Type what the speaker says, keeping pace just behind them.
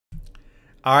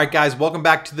All right, guys, welcome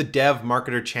back to the Dev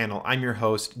Marketer channel. I'm your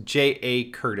host,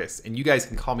 J.A. Curtis, and you guys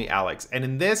can call me Alex. And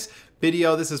in this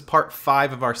video, this is part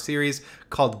 5 of our series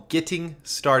called Getting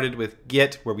Started with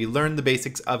Git, where we learn the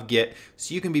basics of Git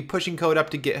so you can be pushing code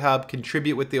up to GitHub,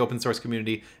 contribute with the open source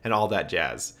community, and all that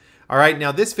jazz. All right,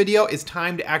 now this video is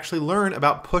time to actually learn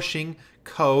about pushing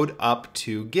code up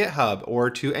to GitHub or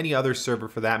to any other server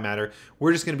for that matter.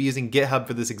 We're just going to be using GitHub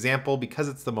for this example because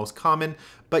it's the most common,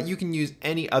 but you can use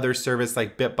any other service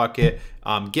like Bitbucket,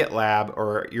 GitLab,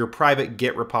 or your private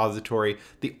Git repository.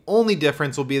 The only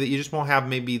difference will be that you just won't have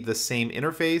maybe the same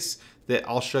interface that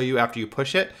I'll show you after you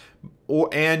push it,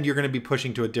 and you're going to be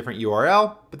pushing to a different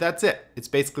URL, but that's it. It's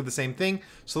basically the same thing.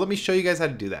 So let me show you guys how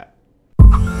to do that.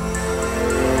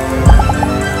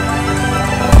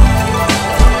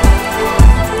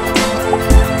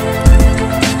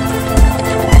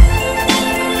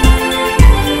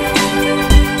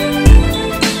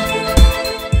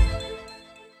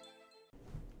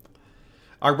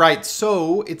 All right,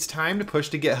 so it's time to push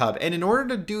to GitHub. And in order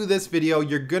to do this video,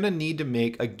 you're gonna need to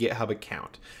make a GitHub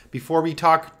account. Before we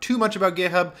talk too much about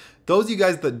GitHub, those of you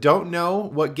guys that don't know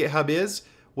what GitHub is,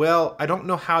 well, I don't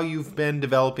know how you've been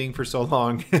developing for so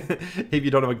long if you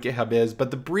don't know what GitHub is,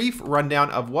 but the brief rundown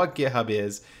of what GitHub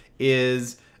is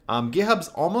GitHub's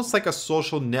almost like a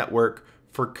social network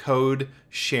for code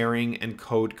sharing and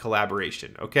code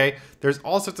collaboration, okay? There's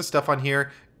all sorts of stuff on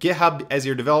here. GitHub, as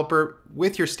your developer,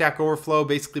 with your Stack Overflow,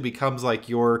 basically becomes like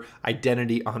your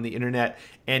identity on the internet.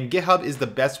 And GitHub is the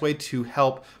best way to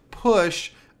help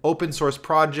push open source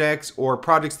projects or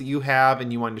projects that you have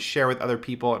and you want to share with other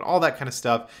people and all that kind of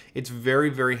stuff. It's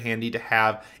very, very handy to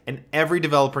have, and every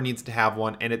developer needs to have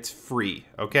one, and it's free,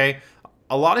 okay?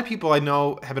 A lot of people I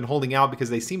know have been holding out because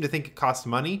they seem to think it costs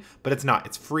money, but it's not.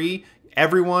 It's free.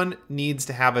 Everyone needs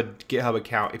to have a GitHub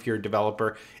account if you're a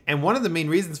developer. And one of the main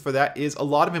reasons for that is a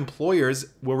lot of employers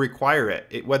will require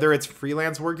it. Whether it's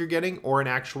freelance work you're getting or an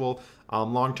actual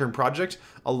long-term project,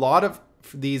 a lot of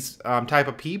these type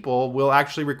of people will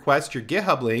actually request your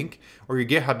GitHub link or your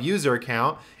GitHub user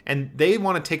account, and they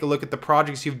want to take a look at the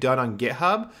projects you've done on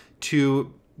GitHub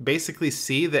to basically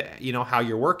see that, you know, how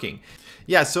you're working.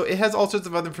 Yeah, so it has all sorts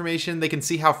of other information. They can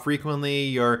see how frequently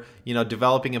you're,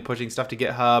 developing and pushing stuff to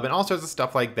GitHub and all sorts of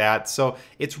stuff like that. So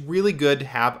it's really good to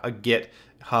have a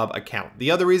GitHub account.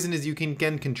 The other reason is you can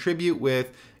contribute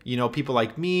with, people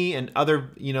like me and other,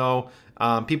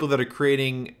 people that are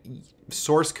creating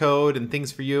source code and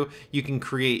things for you. You can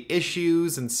create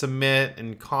issues and submit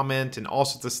and comment and all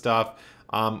sorts of stuff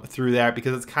through that,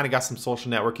 because it's kind of got some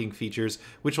social networking features,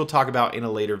 which we'll talk about in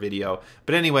a later video.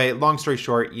 But anyway, long story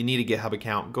short, you need a GitHub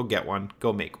account. Go get one.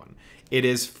 Go make one. It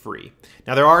is free.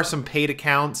 Now, there are some paid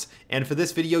accounts, and for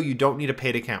this video, you don't need a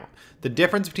paid account. The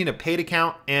difference between a paid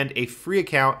account and a free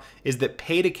account is that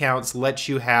paid accounts let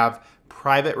you have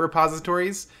private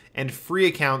repositories, and free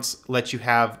accounts let you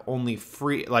have only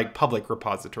free, like public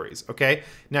repositories, okay?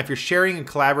 Now, if you're sharing and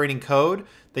collaborating code,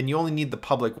 then you only need the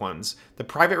public ones. The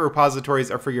private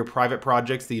repositories are for your private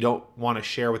projects that you don't want to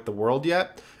share with the world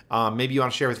yet. Maybe you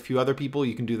want to share with a few other people,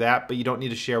 you can do that, but you don't need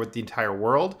to share with the entire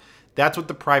world. That's what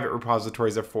the private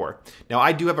repositories are for. Now,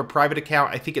 I do have a private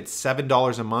account. I think it's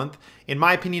 $7 a month. In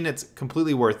my opinion, it's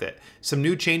completely worth it. Some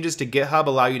new changes to GitHub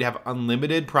allow you to have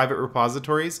unlimited private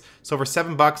repositories. So for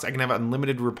 $7, I can have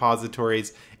unlimited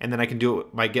repositories, and then I can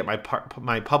get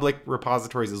my public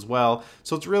repositories as well.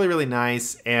 So it's really, really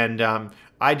nice, and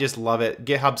I just love it.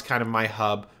 GitHub's kind of my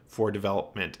hub for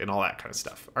development and all that kind of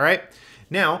stuff. All right.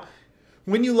 Now,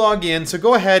 when you log in, so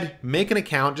go ahead, make an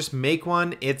account, just make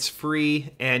one, it's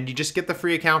free, and you just get the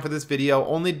free account for this video.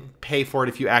 Only pay for it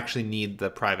if you actually need the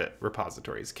private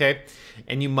repositories, okay?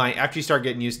 And you might, after you start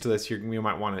getting used to this, you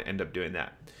might want to end up doing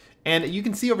that. And you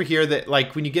can see over here that,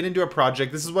 like, when you get into a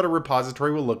project, this is what a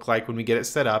repository will look like when we get it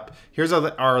set up. Here's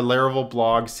our Laravel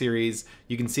blog series.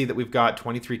 You can see that we've got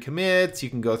 23 commits.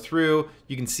 You can go through,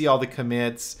 you can see all the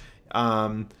commits.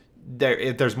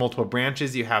 If there's multiple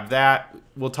branches, you have that.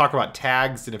 We'll talk about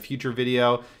tags in a future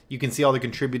video. You can see all the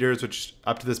contributors, which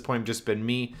up to this point have just been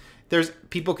me.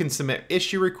 People can submit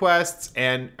issue requests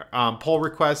and pull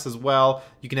requests as well.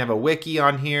 You can have a wiki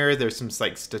on here. There's some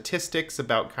like statistics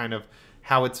about kind of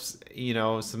how it's,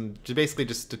 basically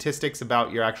just statistics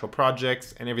about your actual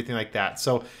projects and everything like that.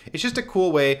 So it's just a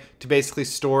cool way to basically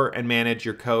store and manage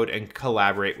your code and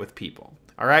collaborate with people.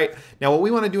 All right, now what we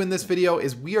want to do in this video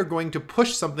is we are going to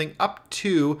push something up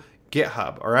to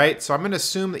GitHub, all right? So I'm going to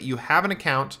assume that you have an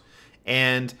account,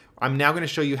 and I'm now going to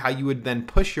show you how you would then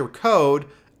push your code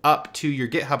up to your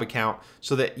GitHub account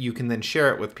so that you can then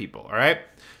share it with people, all right?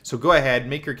 So go ahead,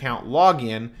 make your account, log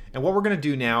in, and what we're going to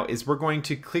do now is we're going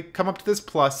to come up to this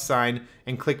plus sign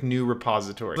and click new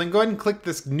repository. Then go ahead and click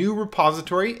this new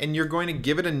repository, and you're going to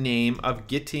give it a name of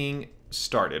Getting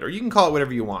Started, or you can call it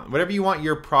whatever you want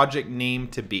your project name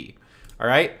to be. All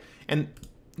right, and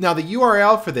now the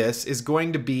URL for this is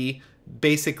going to be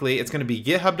basically, it's going to be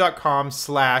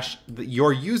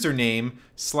github.com/your username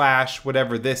 /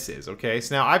 whatever this is. Okay,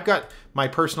 so now I've got my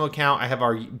personal account, I have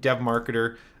our dev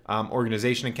marketer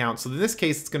organization account. So in this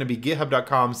case, it's going to be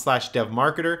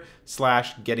github.com/devmarketer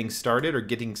 /getting started or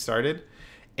getting started.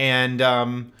 And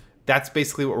that's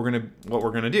basically what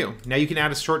we're gonna do. Now you can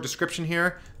add a short description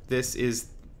here. This is,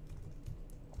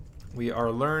 we are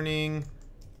learning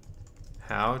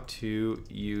how to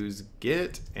use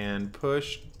Git and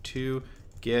push to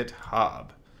GitHub.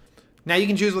 Now you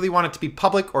can choose whether you want it to be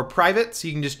public or private. So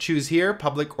you can just choose here,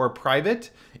 public or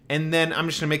private. And then I'm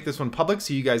just gonna make this one public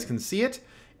so you guys can see it.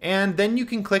 And then you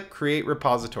can click Create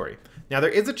Repository. Now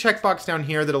there is a checkbox down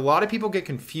here that a lot of people get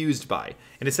confused by,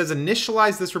 and it says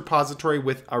initialize this repository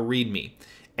with a README.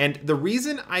 And the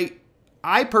reason I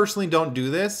personally don't do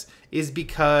this is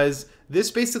because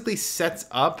this basically sets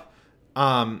up,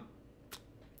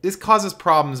 this causes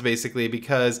problems basically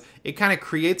because it kind of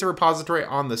creates a repository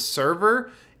on the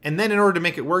server, and then in order to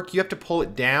make it work, you have to pull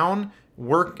it down,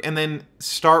 work, and then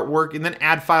start work, and then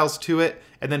add files to it,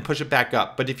 and then push it back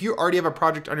up. But if you already have a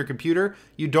project on your computer,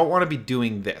 you don't want to be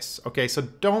doing this, okay? So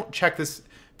don't check this.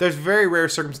 There's very rare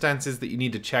circumstances that you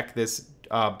need to check this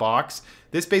box.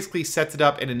 This basically sets it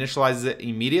up and initializes it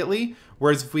immediately,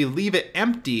 whereas if we leave it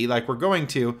empty, like we're going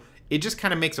to, it just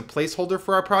kind of makes a placeholder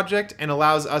for our project and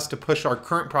allows us to push our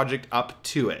current project up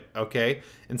to it, okay?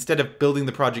 Instead of building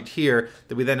the project here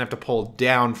that we then have to pull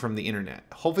down from the internet.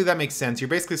 Hopefully that makes sense. You're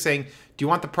basically saying, do you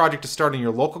want the project to start on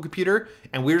your local computer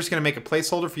and we're just gonna make a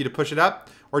placeholder for you to push it up?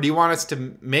 Or do you want us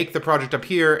to make the project up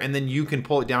here and then you can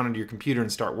pull it down onto your computer and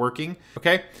start working,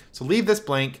 okay? So leave this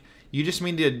blank. You just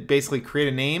need to basically create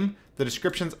a name. The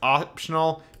description's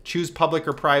optional, choose public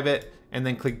or private, and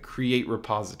then click Create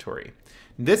Repository.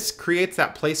 This creates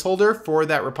that placeholder for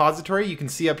that repository. You can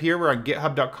see up here, we're on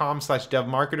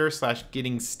github.com/devmarketer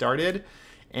 /getting started.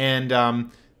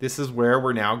 And this is where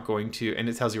we're now going to, and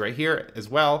it tells you right here as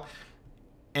well.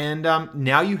 And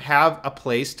now you have a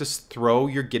place to throw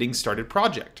your getting started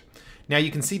project. Now you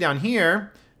can see down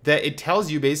here that it tells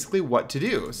you basically what to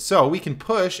do. So we can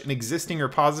push an existing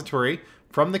repository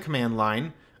from the command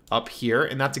line up here,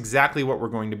 and that's exactly what we're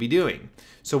going to be doing.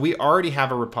 So we already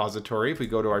have a repository. If we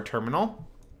go to our terminal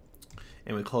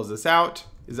and we close this out,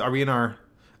 are we in our,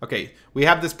 okay, we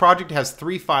have this project, it has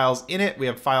 3 files in it. We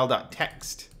have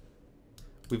file.txt,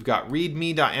 we've got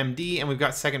readme.md, and we've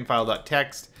got second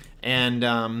file.txt.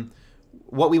 And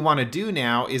what we want to do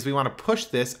now is we want to push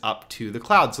this up to the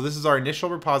cloud. So this is our initial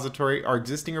repository, our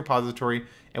existing repository,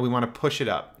 and we want to push it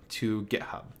up to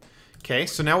GitHub. Okay,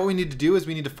 so now what we need to do is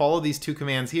we need to follow these 2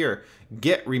 commands here.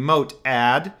 Git remote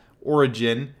add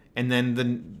origin, and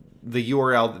then the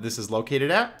URL that this is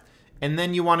located at. And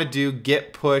then you want to do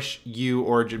git push u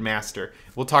origin master.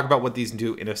 We'll talk about what these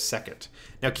do in a second.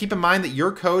 Now keep in mind that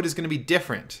your code is going to be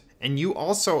different, and you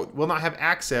also will not have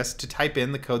access to type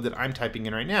in the code that I'm typing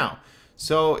in right now.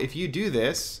 So if you do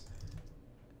this,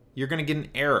 you're going to get an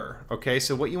error. Okay,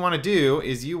 so what you want to do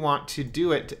is you want to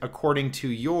do it according to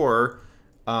your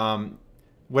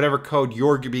whatever code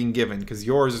you're being given, because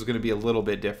yours is going to be a little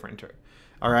bit different.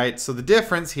 All right, so the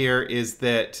difference here is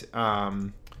that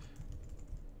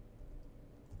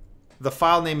the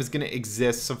file name is going to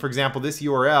exist. So for example, this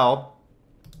URL,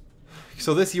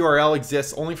 so this URL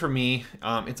exists only for me.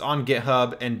 It's on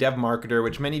GitHub and DevMarketer,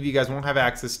 which many of you guys won't have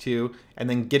access to. And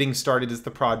then getting started is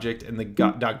the project, and the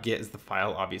 .git is the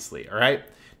file, obviously. All right.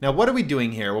 Now, what are we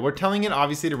doing here? Well, we're telling it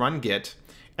obviously to run Git,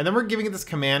 and then we're giving it this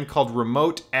command called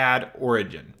remote add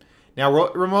origin. Now,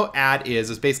 what remote add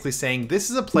is basically saying this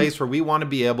is a place where we want to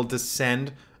be able to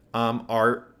send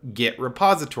our Git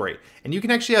repository. And you can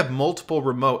actually have multiple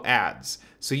remote adds.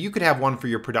 So you could have one for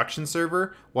your production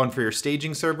server, one for your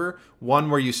staging server, one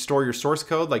where you store your source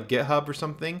code like GitHub or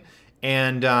something.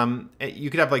 And you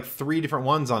could have like 3 different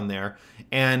ones on there.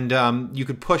 And you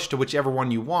could push to whichever one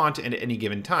you want at any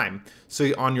given time.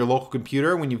 So on your local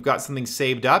computer, when you've got something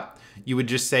saved up, you would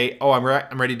just say, oh,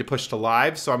 I'm ready to push to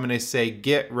live. So I'm going to say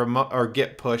git remote or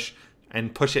git push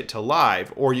and push it to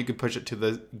live, or you could push it to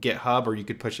the GitHub, or you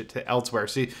could push it to elsewhere.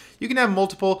 So you can have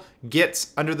multiple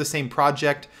Gits under the same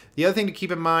project. The other thing to keep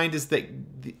in mind is that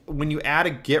when you add a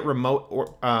Git remote,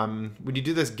 or when you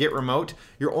do this Git remote,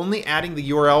 you're only adding the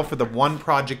URL for the one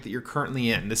project that you're currently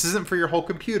in. This isn't for your whole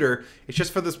computer. It's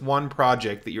just for this one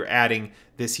project that you're adding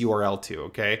this URL to,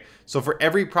 okay? So for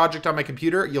every project on my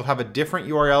computer, you'll have a different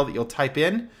URL that you'll type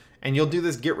in, and you'll do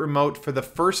this Git remote for the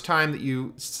first time that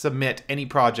you submit any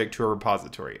project to a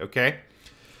repository, okay?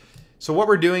 So what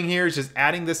we're doing here is just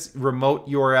adding this remote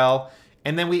URL,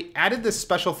 and then we added this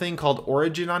special thing called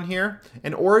origin on here.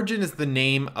 And origin is the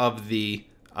name of the,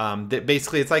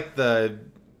 basically it's like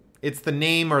it's the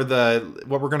name or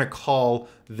what we're gonna call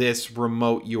this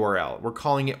remote URL. We're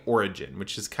calling it origin,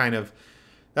 which is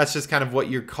that's just kind of what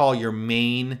you call your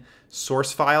main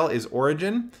source file is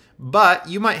origin. But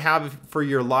you might have, for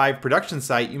your live production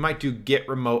site, you might do git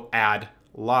remote add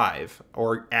live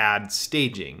or add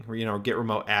staging, or, git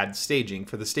remote add staging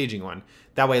for the staging one.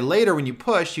 That way later when you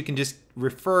push, you can just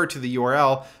refer to the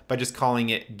URL by just calling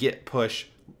it git push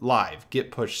live,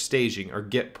 git push staging, or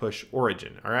git push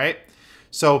origin, all right?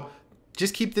 So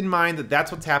just keep in mind that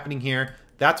that's what's happening here.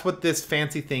 That's what this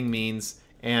fancy thing means.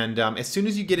 And as soon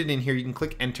as you get it in here, you can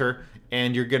click enter,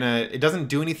 and it doesn't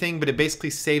do anything, but it basically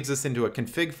saves this into a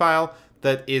config file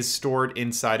that is stored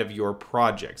inside of your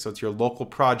project. So it's your local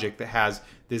project that has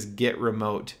this git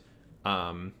remote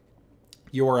URL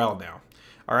now.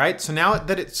 All right, so now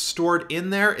that it's stored in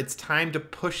there, it's time to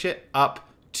push it up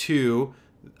to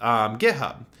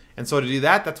GitHub. And so to do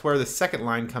that, that's where the second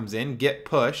line comes in, git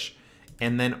push,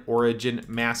 and then origin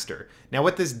master. Now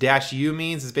what this -u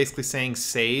means is basically saying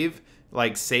save,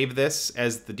 like save this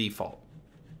as the default.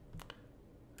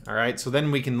 All right, so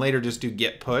then we can later just do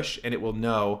git push, and it will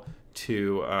know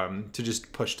to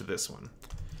just push to this one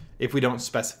if we don't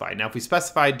specify. Now if we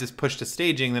specified just push to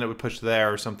staging, then it would push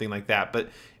there or something like that. But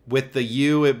with the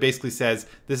U, it basically says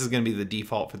this is going to be the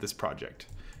default for this project.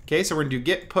 Okay, so we're going to do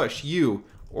git push U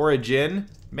origin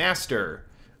master.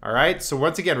 All right, so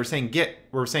once again,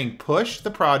 we're saying push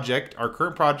the project, our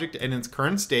current project in its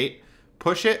current state,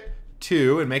 push it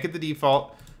to, and make it the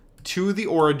default, to the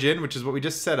origin, which is what we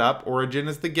just set up. Origin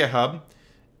is the GitHub,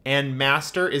 and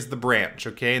master is the branch,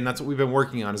 okay? And that's what we've been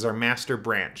working on, is our master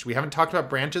branch. We haven't talked about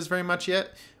branches very much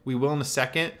yet. We will in a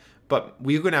second, but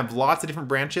we're gonna have lots of different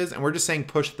branches, and we're just saying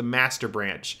push the master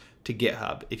branch to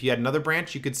GitHub. If you had another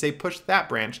branch, you could say push that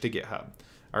branch to GitHub,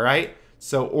 all right?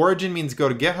 So origin means go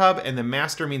to GitHub, and the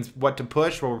master means what to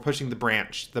push. Well, we're pushing the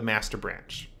branch, the master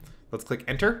branch. Let's click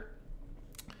enter.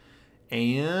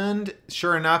 And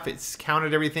sure enough, it's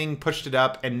counted everything, pushed it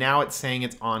up, and now it's saying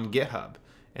it's on GitHub.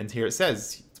 And here it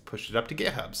says it's pushed it up to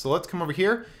GitHub. So let's come over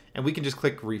here, and we can just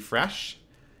click refresh.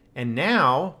 And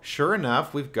now, sure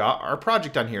enough, we've got our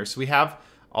project on here. So we have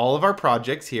all of our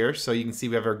projects here. So you can see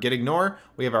we have our gitignore,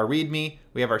 we have our readme,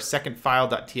 we have our second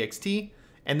file.txt,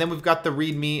 and then we've got the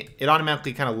readme. It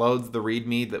automatically kind of loads the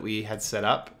readme that we had set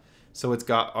up. So it's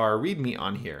got our readme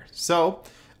on here. So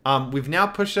we've now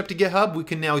pushed it up to GitHub. We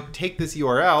can now take this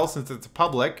URL, since it's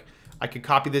public. I could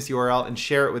copy this URL and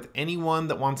share it with anyone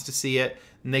that wants to see it,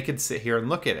 and they could sit here and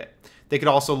look at it. They could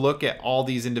also look at all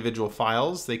these individual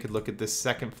files. They could look at this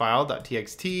second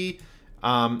file.txt.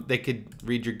 They could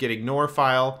read your gitignore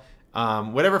file.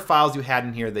 Whatever files you had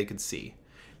in here, they could see.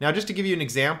 Now, just to give you an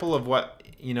example of what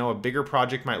a bigger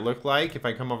project might look like, if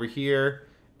I come over here.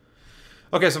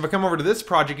 Okay, so if I come over to this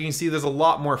project, you can see there's a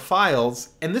lot more files,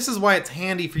 and this is why it's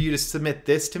handy for you to submit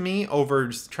this to me over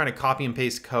just trying to copy and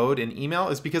paste code in email,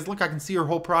 is because look, I can see your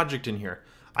whole project in here.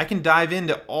 I can dive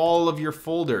into all of your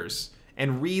folders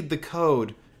and read the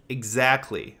code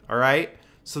exactly, all right?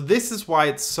 So this is why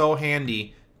it's so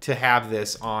handy to have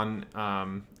this on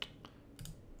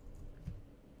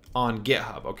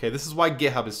GitHub, okay? This is why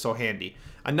GitHub is so handy.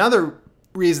 Another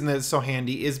reason that it's so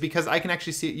handy is because I can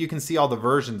actually see, you can see all the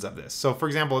versions of this. So for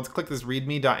example, let's click this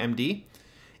readme.md,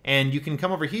 and you can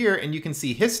come over here and you can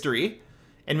see history,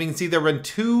 and we can see there have been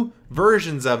 2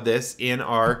 versions of this in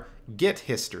our Git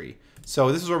history.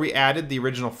 So this is where we added the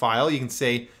original file. You can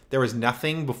say there was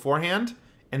nothing beforehand,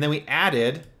 and then we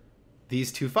added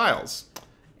these 2 files.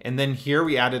 And then here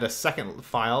we added a second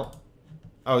file.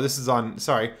 Oh, this is on,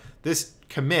 sorry, this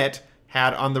commit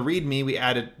had on the readme, we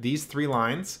added these 3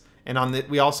 lines. And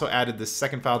we also added this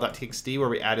second file.txt where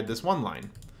we added this 1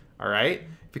 line. All right.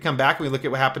 If we come back and we look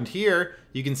at what happened here,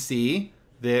 you can see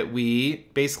that we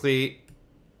basically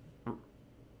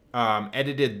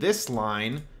edited this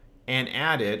line and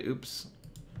added,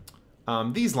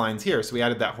 these lines here. So we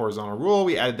added that horizontal rule.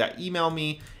 We added that email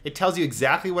me. It tells you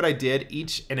exactly what I did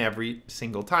each and every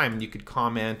single time. And you could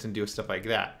comment and do stuff like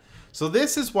that. So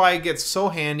this is why it gets so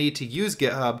handy to use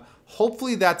GitHub.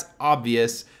 Hopefully that's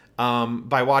obvious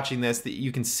by watching this, that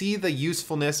you can see the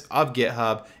usefulness of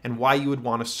GitHub and why you would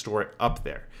want to store it up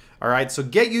there. All right, so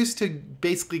get used to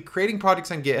basically creating projects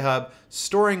on GitHub,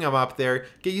 storing them up there,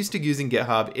 get used to using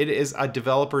GitHub. It is a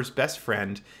developer's best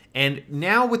friend. And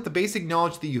now with the basic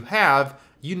knowledge that you have,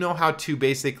 you know how to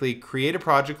basically create a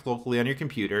project locally on your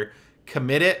computer,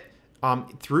 commit it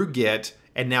through Git,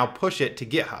 and now push it to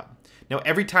GitHub. Now,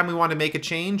 every time we want to make a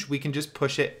change, we can just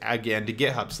push it again to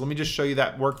GitHub. So let me just show you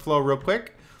that workflow real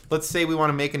quick. Let's say we want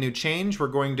to make a new change. We're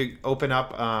going to open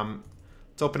up,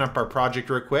 let's open up our project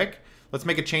real quick. Let's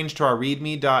make a change to our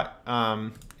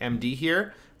readme.md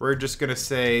here. We're just going to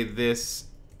say this.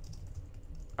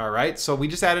 All right, so we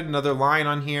just added another line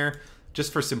on here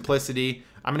just for simplicity.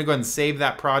 I'm going to go ahead and save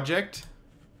that project.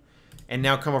 And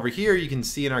now come over here, you can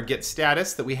see in our Git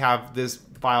status that we have this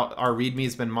file, our readme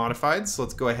has been modified. So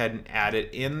let's go ahead and add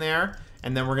it in there.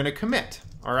 And then we're going to commit.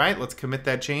 All right, let's commit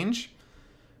that change.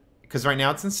 Because right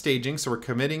now it's in staging, so we're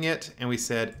committing it. And we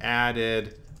said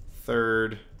added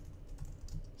third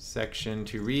section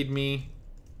to readme.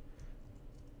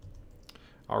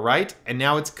 All right, and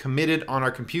now it's committed on our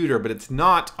computer, but it's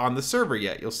not on the server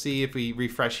yet. You'll see if we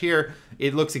refresh here,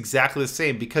 it looks exactly the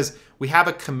same because we have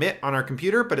a commit on our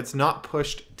computer, but it's not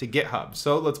pushed to GitHub.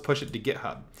 So let's push it to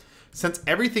GitHub. Since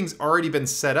everything's already been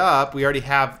set up, we already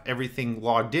have everything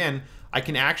logged in, I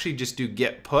can actually just do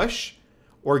git push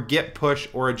or git push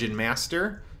origin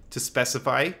master to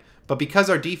specify. But because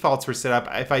our defaults were set up,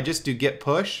 if I just do git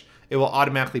push, it will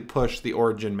automatically push the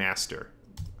origin master.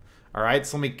 All right,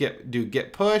 so let me do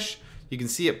git push. You can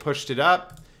see it pushed it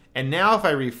up. And now if I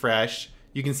refresh,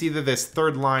 you can see that this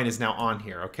third line is now on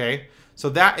here, okay? So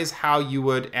that is how you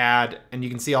would add, and you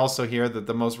can see also here that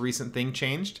the most recent thing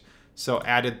changed. So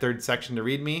added third section to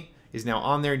readme is now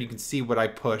on there, and you can see what I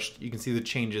pushed. You can see the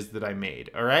changes that I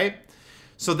made, all right?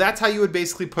 So that's how you would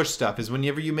basically push stuff, is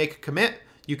whenever you make a commit,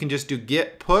 you can just do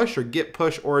git push or git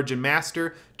push origin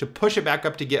master to push it back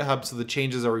up to GitHub so the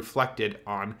changes are reflected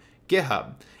on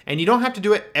GitHub. And you don't have to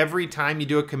do it every time you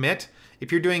do a commit.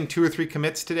 If you're doing 2 or 3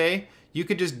 commits today, you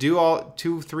could just do all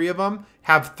 2, 3 of them,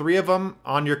 have 3 of them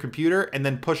on your computer, and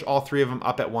then push all 3 of them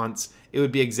up at once. It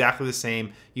would be exactly the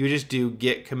same. You would just do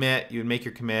git commit, you would make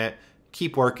your commit,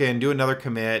 keep working, do another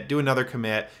commit, do another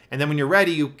commit, and then when you're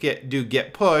ready, you do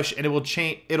git push, and it will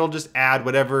change. It'll just add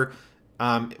whatever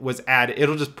was added.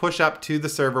 It'll just push up to the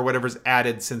server whatever's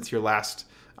added since your last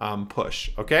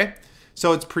push. Okay,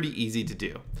 so it's pretty easy to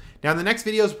do. Now in the next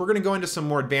videos, we're going to go into some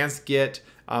more advanced Git,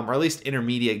 or at least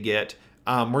intermediate Git.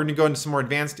 We're going to go into some more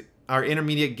advanced or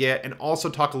intermediate Git, and also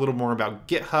talk a little more about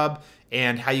GitHub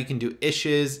and how you can do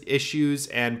issues,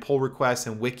 and pull requests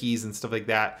and wikis and stuff like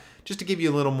that, just to give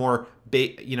you a little more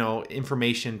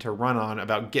information to run on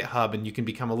about GitHub, and you can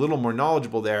become a little more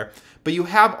knowledgeable there. But you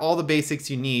have all the basics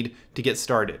you need to get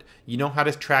started. You know how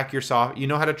to track your you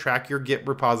know how to track your Git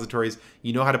repositories,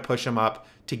 you know how to push them up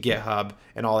to GitHub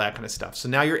and all that kind of stuff. So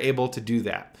now you're able to do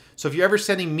that. So if you're ever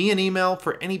sending me an email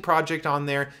for any project on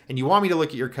there and you want me to look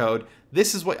at your code,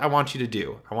 this is what I want you to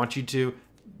do. I want you to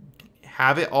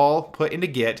have it all put into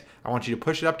Git. I want you to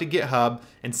push it up to GitHub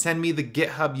and send me the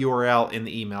GitHub URL in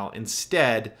the email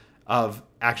instead of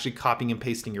actually copying and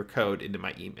pasting your code into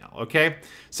my email, okay?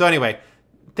 So anyway,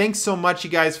 thanks so much, you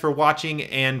guys, for watching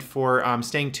and for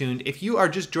staying tuned. If you are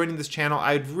just joining this channel,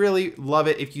 I'd really love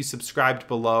it if you subscribed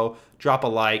below, drop a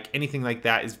like, anything like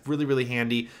that is really, really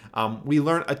handy. We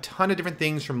learn a ton of different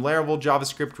things from Laravel,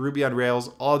 JavaScript, Ruby on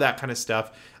Rails, all that kind of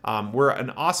stuff. We're an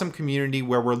awesome community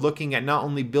where we're looking at not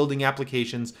only building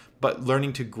applications, but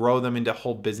learning to grow them into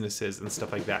whole businesses and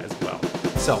stuff like that as well.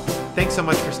 So thanks so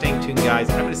much for staying tuned, guys.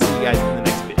 I'm going to see you guys in the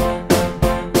next video.